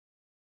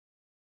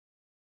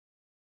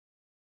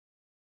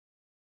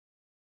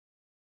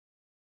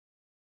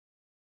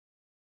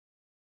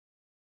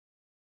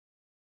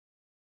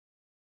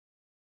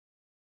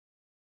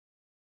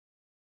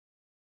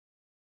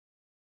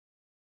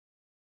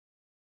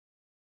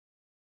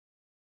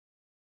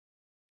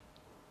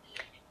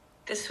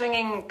The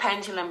swinging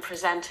pendulum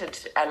presented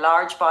a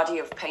large body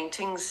of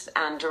paintings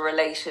and a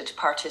related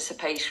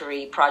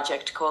participatory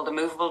project called the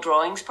Movable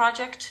Drawings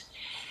Project.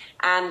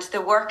 And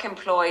the work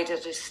employed a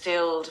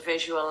distilled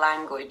visual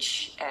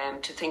language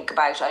to think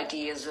about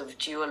ideas of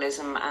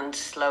dualism and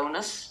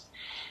slowness.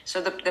 So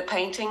the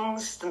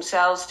paintings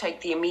themselves take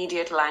the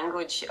immediate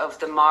language of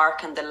the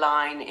mark and the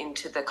line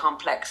into the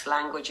complex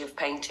language of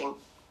painting.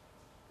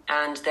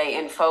 And they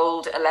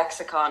enfold a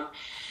lexicon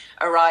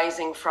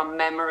arising from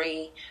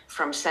memory,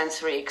 from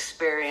sensory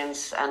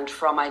experience, and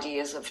from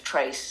ideas of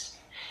trace.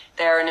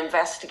 They're an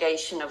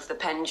investigation of the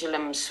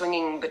pendulum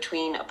swinging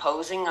between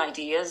opposing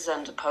ideas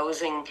and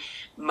opposing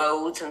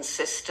modes and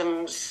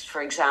systems,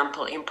 for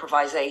example,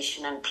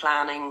 improvisation and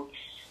planning,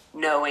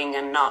 knowing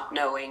and not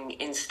knowing,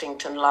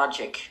 instinct and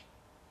logic.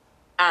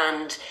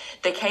 And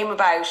they came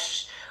about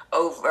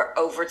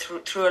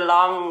through a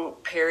long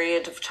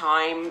period of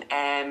time,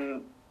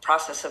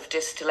 process of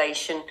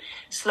distillation,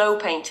 slow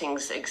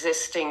paintings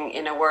existing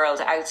in a world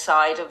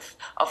outside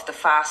of the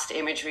fast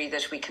imagery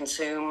that we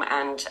consume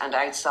and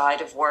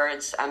outside of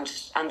words, and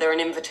they're an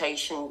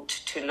invitation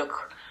to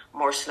look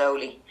more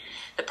slowly.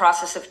 The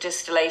process of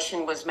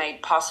distillation was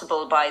made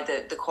possible by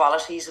the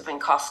qualities of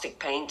encaustic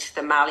paint,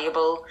 the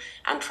malleable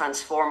and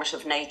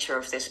transformative nature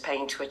of this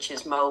paint, which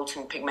is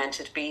molten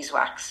pigmented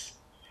beeswax.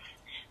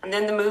 And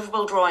then the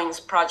Movable Drawings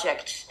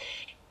Project,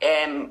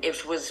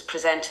 it was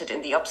presented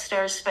in the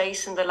upstairs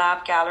space in the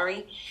lab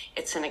gallery.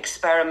 It's an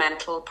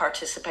experimental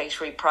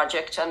participatory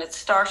project, and it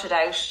started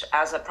out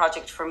as a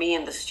project for me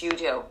in the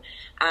studio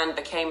and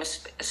became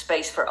a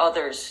space for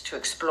others to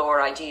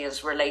explore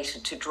ideas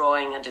related to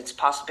drawing and its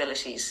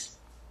possibilities.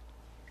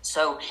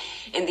 So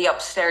in the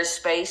upstairs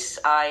space,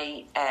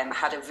 I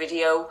had a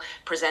video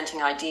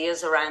presenting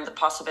ideas around the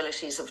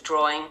possibilities of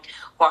drawing,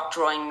 what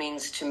drawing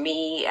means to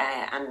me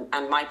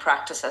and my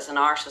practice as an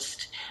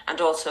artist, and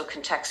also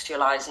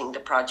contextualizing the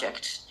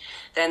project.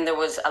 Then there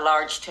was a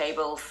large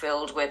table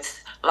filled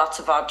with lots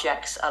of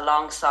objects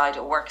alongside a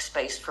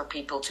workspace for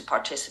people to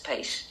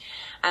participate.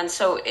 And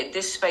so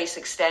this space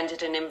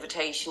extended an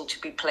invitation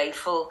to be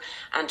playful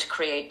and to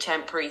create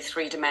temporary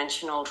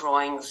three-dimensional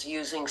drawings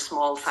using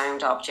small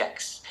found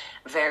objects,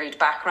 varied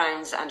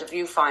backgrounds and a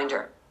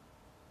viewfinder.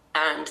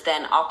 And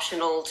then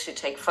optional to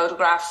take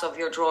photographs of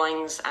your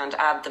drawings and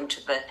add them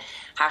to the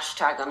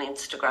hashtag on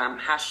Instagram,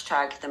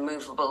 hashtag the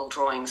Movable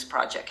Drawings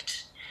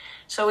Project.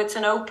 So it's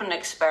an open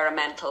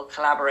experimental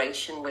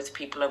collaboration with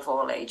people of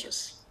all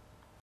ages.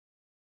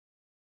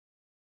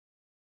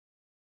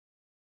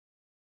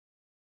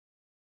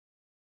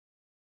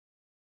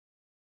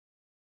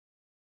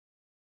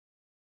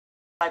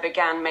 I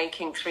began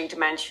making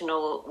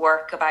three-dimensional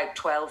work about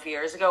 12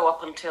 years ago.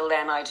 Up until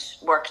then, I'd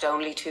worked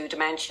only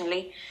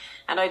two-dimensionally.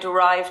 And I'd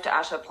arrived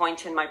at a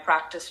point in my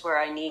practice where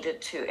I needed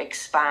to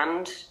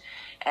expand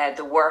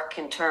the work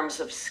in terms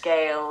of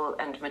scale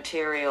and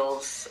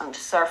materials and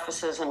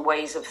surfaces and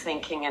ways of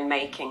thinking and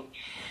making.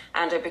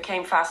 And I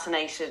became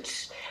fascinated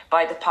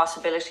by the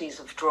possibilities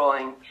of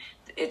drawing,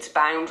 its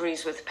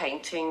boundaries with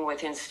painting,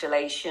 with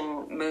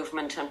installation,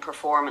 movement and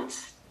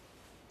performance.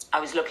 I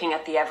was looking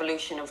at the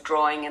evolution of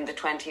drawing in the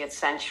 20th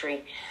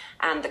century,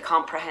 and the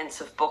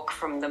comprehensive book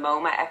from the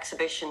MoMA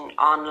exhibition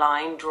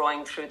online,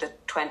 Drawing Through the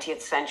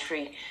 20th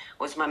Century,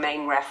 was my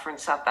main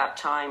reference at that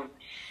time.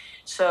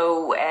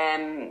 So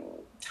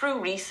through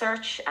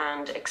research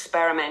and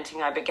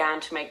experimenting, I began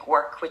to make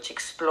work which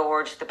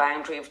explored the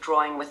boundary of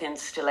drawing with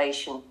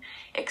installation,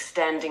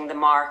 extending the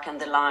mark and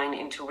the line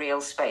into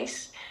real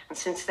space. And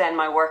since then,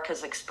 my work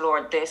has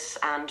explored this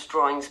and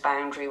drawing's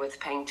boundary with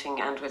painting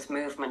and with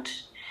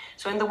movement.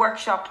 So in the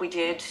workshop we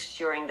did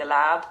during the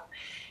lab,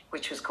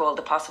 which was called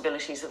The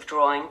Possibilities of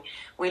Drawing,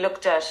 we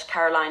looked at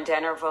Caroline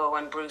Denervaux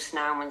and Bruce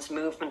Naumann's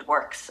movement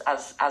works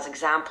as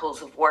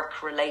examples of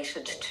work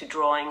related to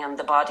drawing and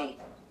the body.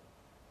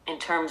 In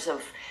terms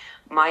of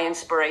my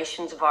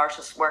inspirations of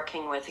artists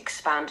working with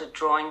expanded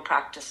drawing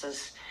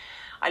practices,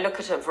 I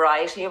look at a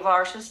variety of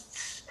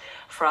artists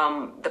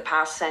from the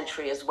past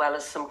century as well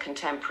as some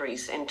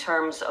contemporaries in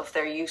terms of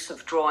their use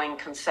of drawing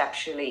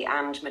conceptually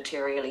and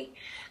materially.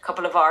 A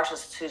couple of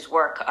artists whose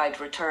work I'd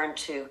return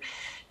to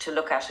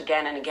look at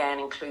again and again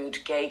include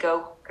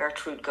Gago,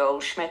 Gertrude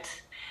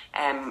Goldschmidt,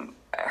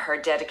 her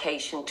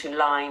dedication to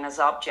line as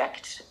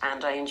object,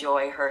 and I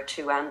enjoy her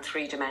 2- and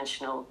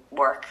 3-dimensional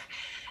work,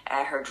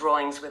 her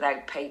drawings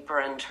without paper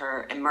and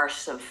her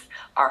immersive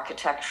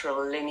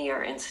architectural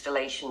linear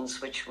installations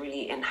which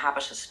really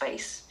inhabit a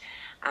space.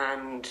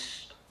 And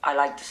I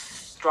like the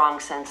strong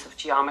sense of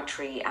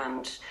geometry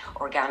and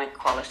organic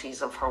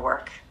qualities of her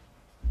work.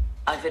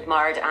 I've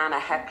admired Anna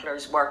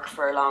Heckler's work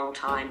for a long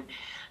time.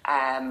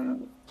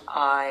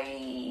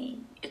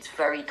 It's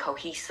very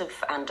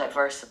cohesive and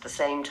diverse at the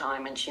same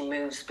time, and she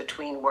moves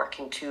between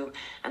working 2-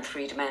 and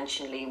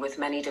 3-dimensionally with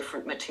many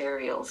different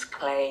materials,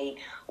 clay,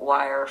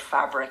 wire,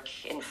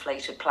 fabric,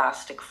 inflated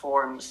plastic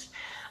forms.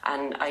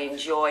 And I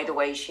enjoy the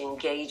way she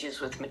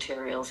engages with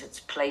materials. It's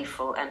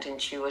playful and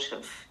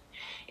intuitive.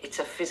 It's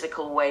a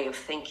physical way of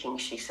thinking,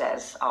 she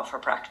says, of her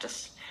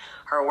practice.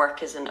 Her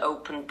work is an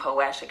open,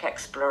 poetic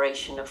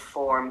exploration of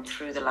form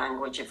through the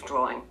language of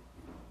drawing.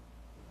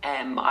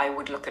 I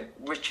would look at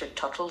Richard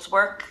Tuttle's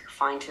work,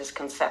 find his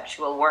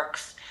conceptual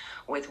works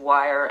with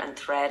wire and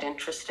thread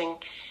interesting.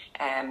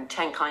 10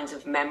 Kinds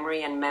of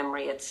Memory and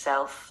Memory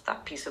Itself,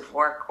 that piece of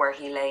work where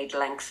he laid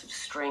lengths of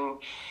string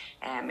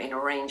in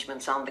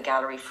arrangements on the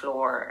gallery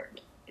floor,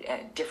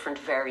 different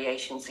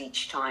variations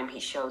each time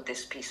he showed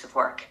this piece of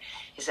work.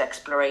 His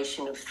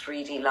exploration of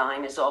 3D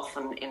line is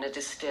often in a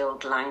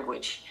distilled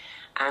language,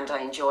 and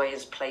I enjoy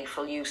his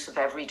playful use of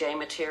everyday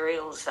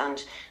materials,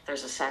 and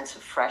there's a sense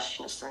of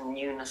freshness and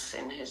newness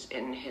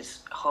in his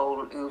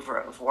whole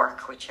oeuvre of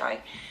work, which I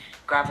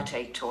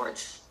gravitate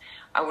towards.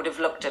 I would have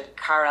looked at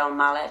Karel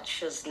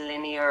Maleč's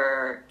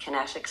linear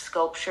kinetic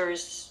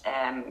sculptures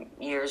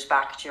years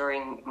back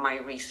during my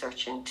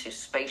research into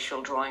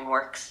spatial drawing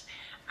works.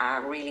 I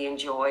really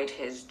enjoyed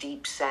his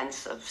deep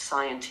sense of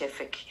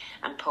scientific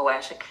and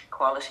poetic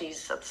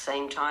qualities at the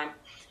same time.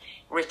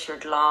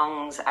 Richard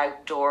Long's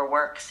outdoor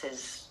works,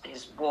 his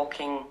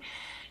walking,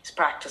 his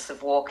practice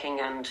of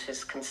walking and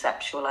his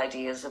conceptual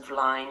ideas of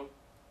line.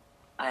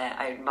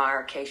 I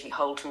admire Katie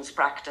Holton's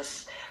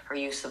practice, her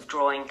use of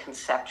drawing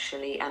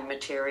conceptually and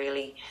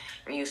materially,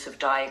 her use of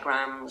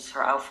diagrams,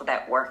 her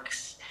alphabet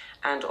works,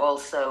 and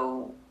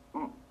also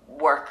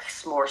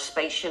works more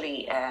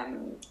spatially,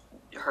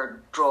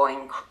 her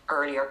drawing,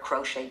 earlier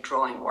crochet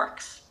drawing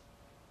works.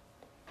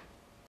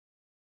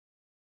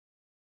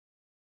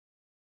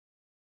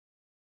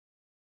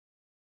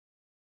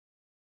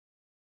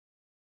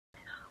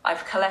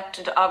 I've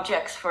collected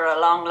objects for a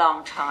long,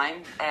 long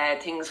time,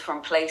 things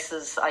from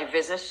places I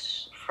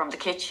visit, from the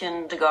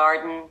kitchen, the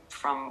garden,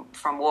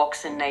 from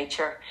walks in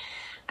nature.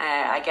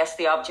 I guess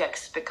the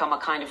objects become a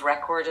kind of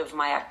record of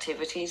my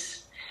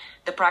activities.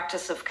 The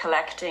practice of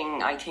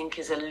collecting, I think,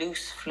 is a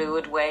loose,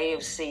 fluid way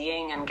of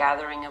seeing and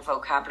gathering a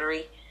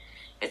vocabulary.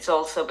 It's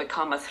also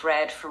become a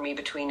thread for me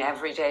between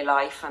everyday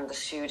life and the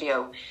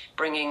studio,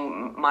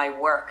 bringing my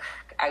work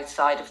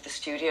outside of the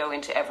studio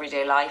into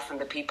everyday life and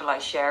the people I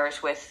share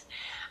it with.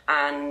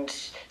 And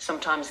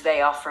sometimes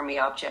they offer me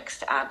objects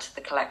to add to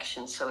the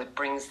collection, so it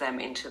brings them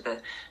into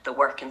the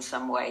work in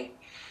some way.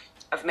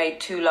 I've made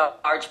 2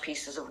 large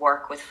pieces of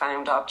work with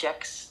found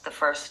objects. The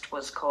first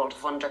was called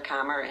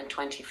Wunderkammer in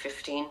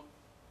 2015,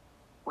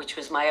 which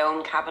was my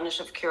own cabinet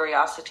of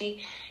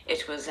curiosity.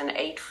 It was an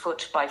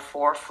 8-foot by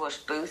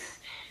 4-foot booth,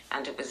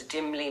 and it was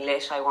dimly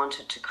lit. I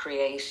wanted to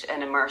create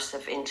an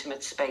immersive,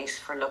 intimate space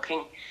for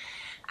looking.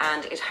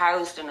 And it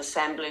housed an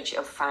assemblage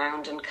of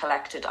found and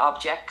collected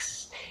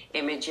objects,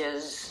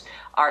 images,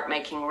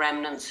 art-making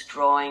remnants,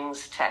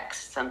 drawings,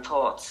 texts and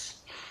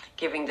thoughts,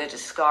 giving the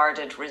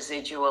discarded,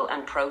 residual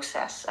and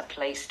process a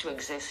place to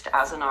exist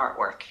as an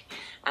artwork.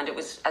 And it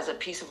was, as a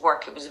piece of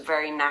work, it was a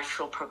very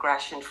natural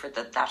progression for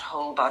that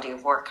whole body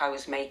of work I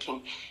was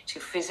making, to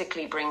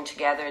physically bring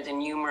together the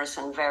numerous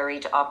and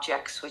varied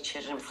objects which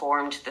had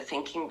informed the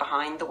thinking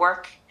behind the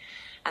work,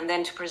 and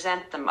then to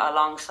present them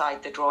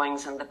alongside the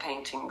drawings and the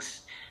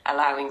paintings,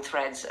 allowing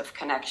threads of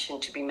connection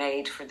to be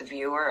made for the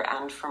viewer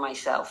and for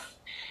myself,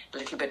 a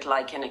little bit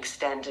like an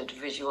extended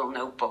visual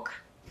notebook.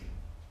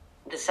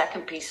 The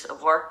second piece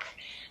of work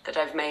that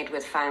I've made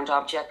with found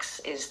objects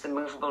is the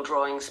Movable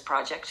Drawings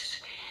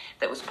project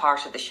that was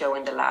part of the show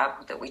in the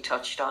lab that we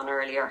touched on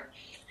earlier.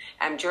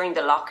 During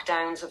the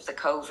lockdowns of the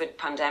COVID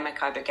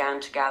pandemic, I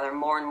began to gather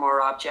more and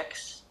more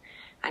objects,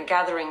 and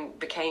gathering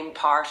became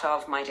part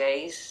of my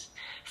days.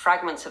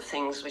 Fragments of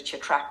things which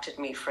attracted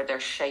me for their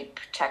shape,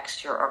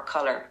 texture or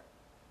colour,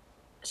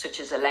 such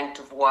as a length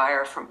of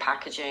wire from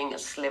packaging, a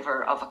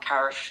sliver of a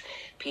carrot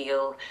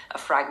peel, a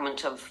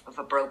fragment of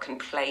a broken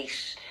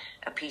plate,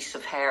 a piece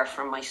of hair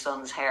from my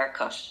son's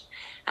haircut.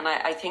 And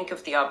I think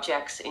of the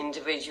objects,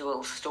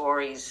 individual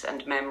stories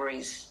and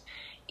memories,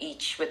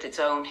 each with its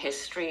own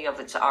history of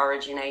its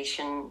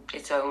origination,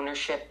 its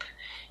ownership,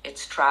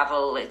 its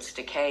travel, its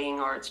decaying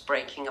or its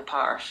breaking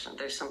apart. And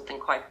there's something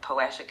quite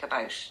poetic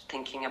about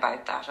thinking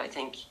about that, I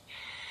think.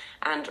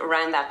 And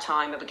around that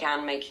time, I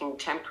began making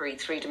temporary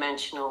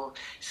 3-dimensional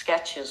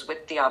sketches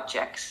with the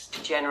objects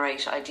to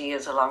generate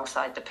ideas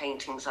alongside the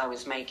paintings I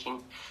was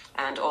making,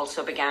 and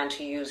also began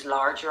to use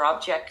larger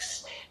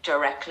objects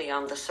directly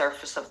on the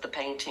surface of the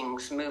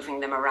paintings, moving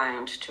them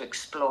around to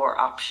explore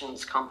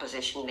options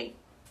compositionally.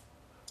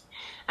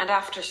 And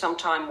after some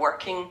time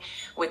working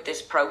with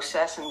this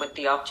process and with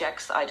the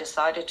objects, I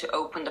decided to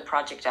open the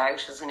project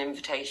out as an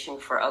invitation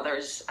for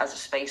others, as a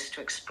space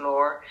to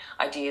explore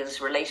ideas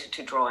related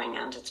to drawing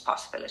and its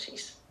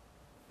possibilities.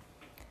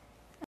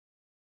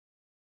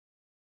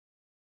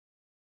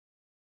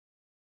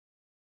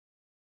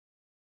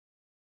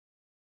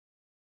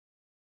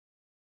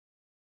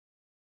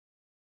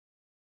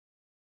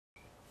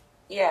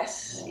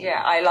 Yes,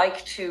 yeah, I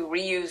like to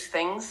reuse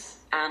things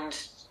and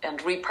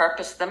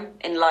repurpose them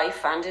in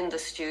life and in the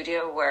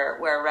studio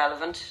where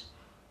relevant.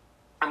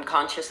 I'm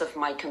conscious of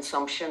my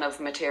consumption of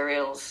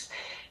materials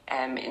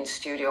in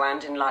studio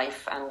and in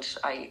life, and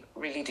I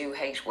really do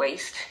hate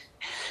waste.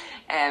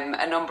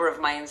 A number of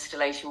my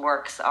installation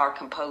works are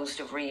composed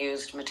of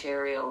reused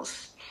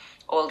materials.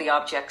 All the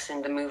objects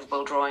in the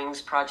Movable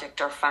Drawings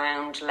project are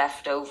found,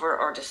 left over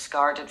or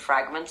discarded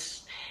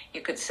fragments.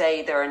 You could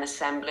say they're an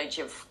assemblage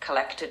of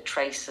collected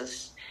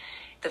traces.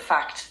 The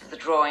fact that the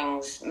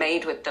drawings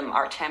made with them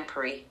are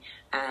temporary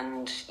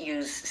and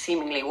use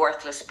seemingly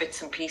worthless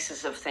bits and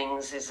pieces of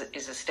things is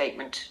a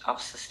statement of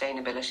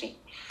sustainability.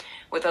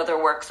 With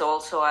other works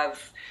also,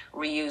 I've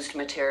reused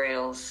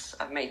materials.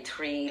 I've made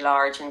 3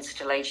 large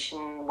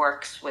installation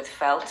works with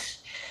felt,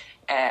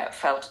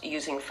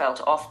 using felt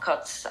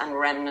offcuts and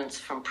remnants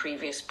from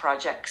previous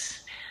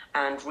projects,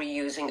 and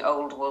reusing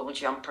old wool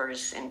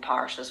jumpers in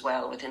part as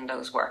well within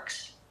those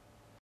works.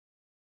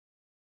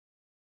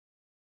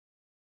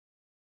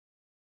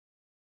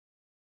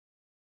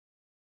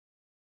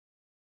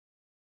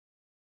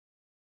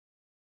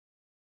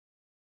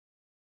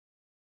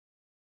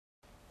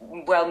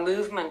 Well,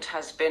 movement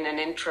has been an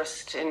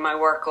interest in my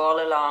work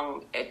all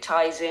along. It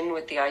ties in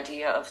with the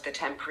idea of the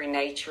temporary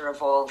nature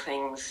of all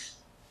things.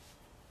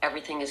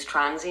 Everything is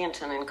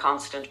transient and in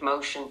constant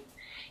motion.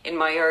 In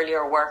my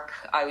earlier work,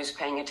 I was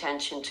paying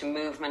attention to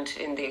movement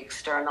in the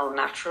external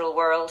natural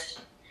world,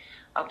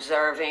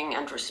 observing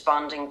and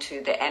responding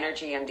to the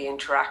energy and the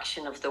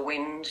interaction of the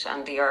wind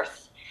and the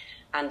earth,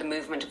 and the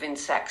movement of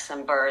insects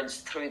and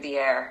birds through the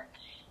air.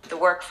 The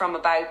work from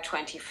about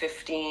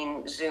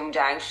 2015 zoomed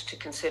out to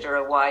consider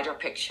a wider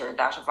picture,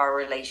 that of our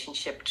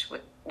relationship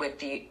with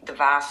the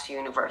vast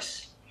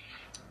universe.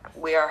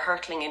 We Are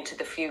Hurtling into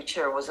the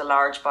Future was a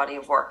large body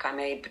of work I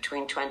made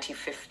between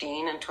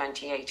 2015 and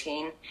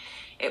 2018.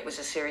 It was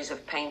a series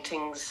of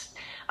paintings,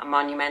 a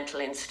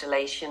monumental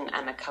installation,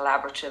 and a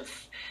collaborative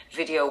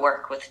video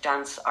work with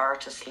dance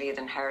artist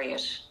Leithen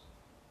Harriott.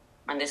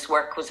 And this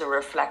work was a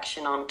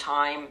reflection on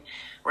time,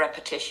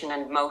 repetition,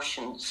 and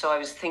motion. So I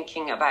was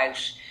thinking about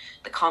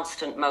the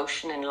constant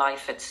motion in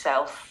life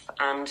itself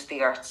and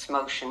the Earth's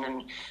motion.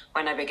 And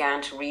when I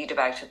began to read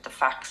about it, the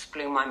facts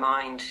blew my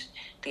mind.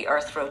 The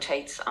Earth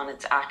rotates on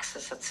its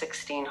axis at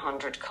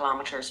 1,600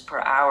 kilometers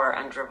per hour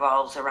and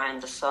revolves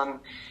around the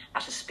Sun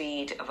at a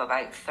speed of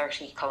about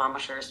 30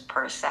 kilometers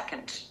per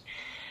second.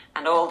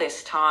 And all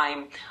this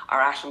time,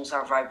 our atoms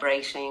are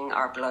vibrating,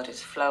 our blood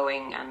is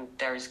flowing, and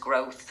there is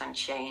growth and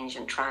change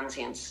and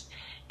transience.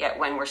 Yet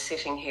when we're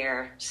sitting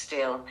here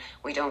still,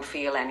 we don't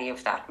feel any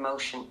of that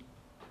motion.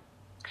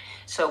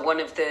 So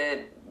one of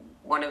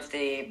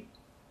the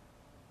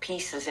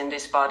pieces in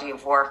this body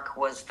of work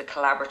was the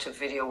collaborative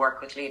video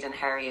work with Leithen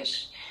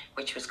Harriott,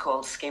 which was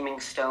called Skimming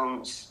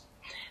Stones.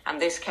 And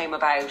this came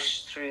about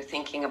through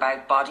thinking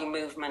about body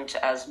movement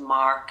as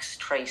marks,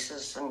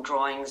 traces, and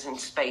drawings in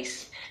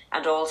space,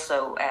 and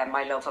also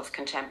my love of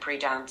contemporary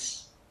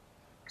dance.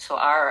 So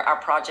our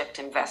project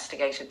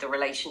investigated the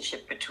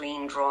relationship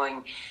between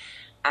drawing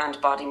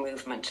and body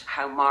movement,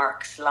 how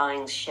marks,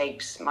 lines,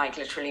 shapes might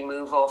literally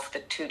move off the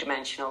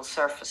 2-dimensional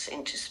surface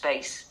into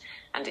space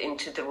and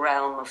into the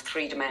realm of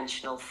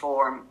 3-dimensional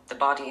form, the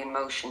body in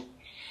motion.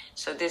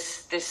 So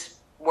this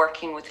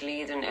working with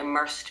Leithen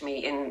immersed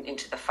me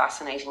into the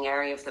fascinating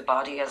area of the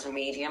body as a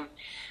medium,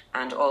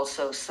 and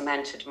also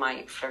cemented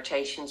my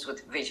flirtations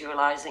with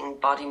visualizing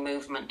body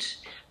movement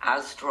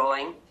as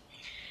drawing.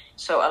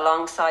 So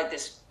alongside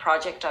this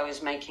project, I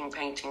was making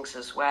paintings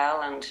as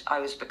well, and I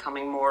was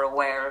becoming more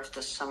aware of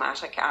the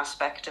somatic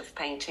aspect of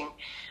painting,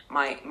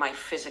 my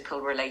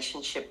physical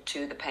relationship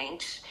to the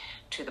paint,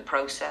 to the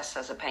process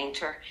as a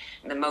painter,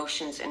 the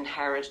motions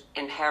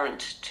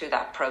inherent to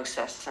that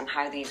process, and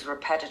how these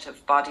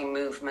repetitive body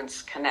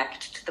movements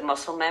connect to the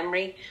muscle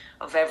memory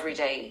of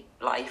everyday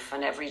life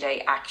and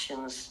everyday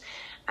actions,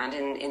 and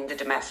in the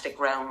domestic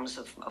realms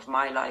of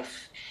my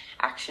life,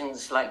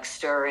 actions like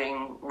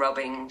stirring,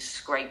 rubbing,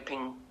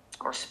 scraping,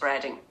 or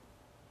spreading.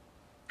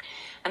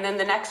 And then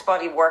the next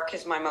body of work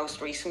is my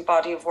most recent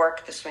body of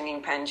work, The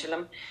Swinging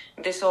Pendulum.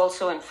 This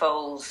also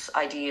unfolds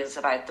ideas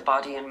about the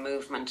body and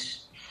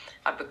movement.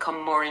 I've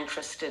become more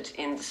interested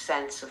in the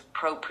sense of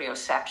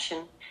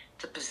proprioception,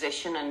 the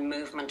position and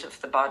movement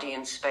of the body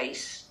in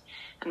space.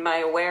 And my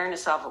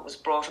awareness of it was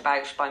brought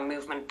about by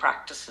movement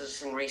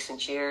practices in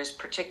recent years,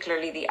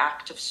 particularly the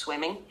act of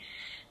swimming.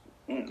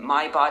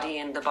 My body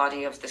and the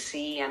body of the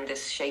sea, and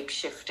this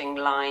shape-shifting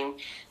line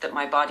that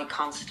my body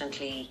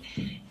constantly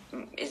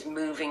is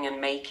moving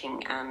and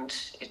making, and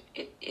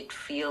it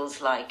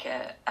feels like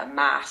a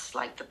mass,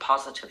 like the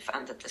positive,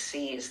 and that the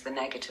sea is the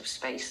negative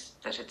space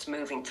that it's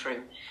moving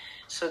through.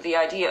 So the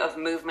idea of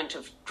movement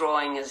of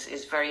drawing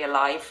is very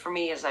alive for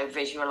me as I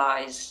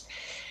visualize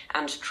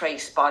and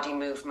trace body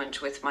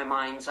movement with my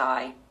mind's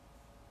eye.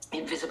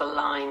 Invisible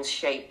lines,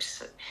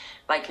 shapes,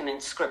 like an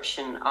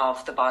inscription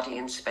of the body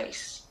in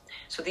space.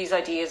 So these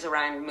ideas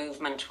around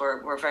movement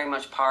were very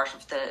much part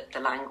of the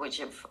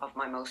language of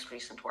my most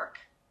recent work.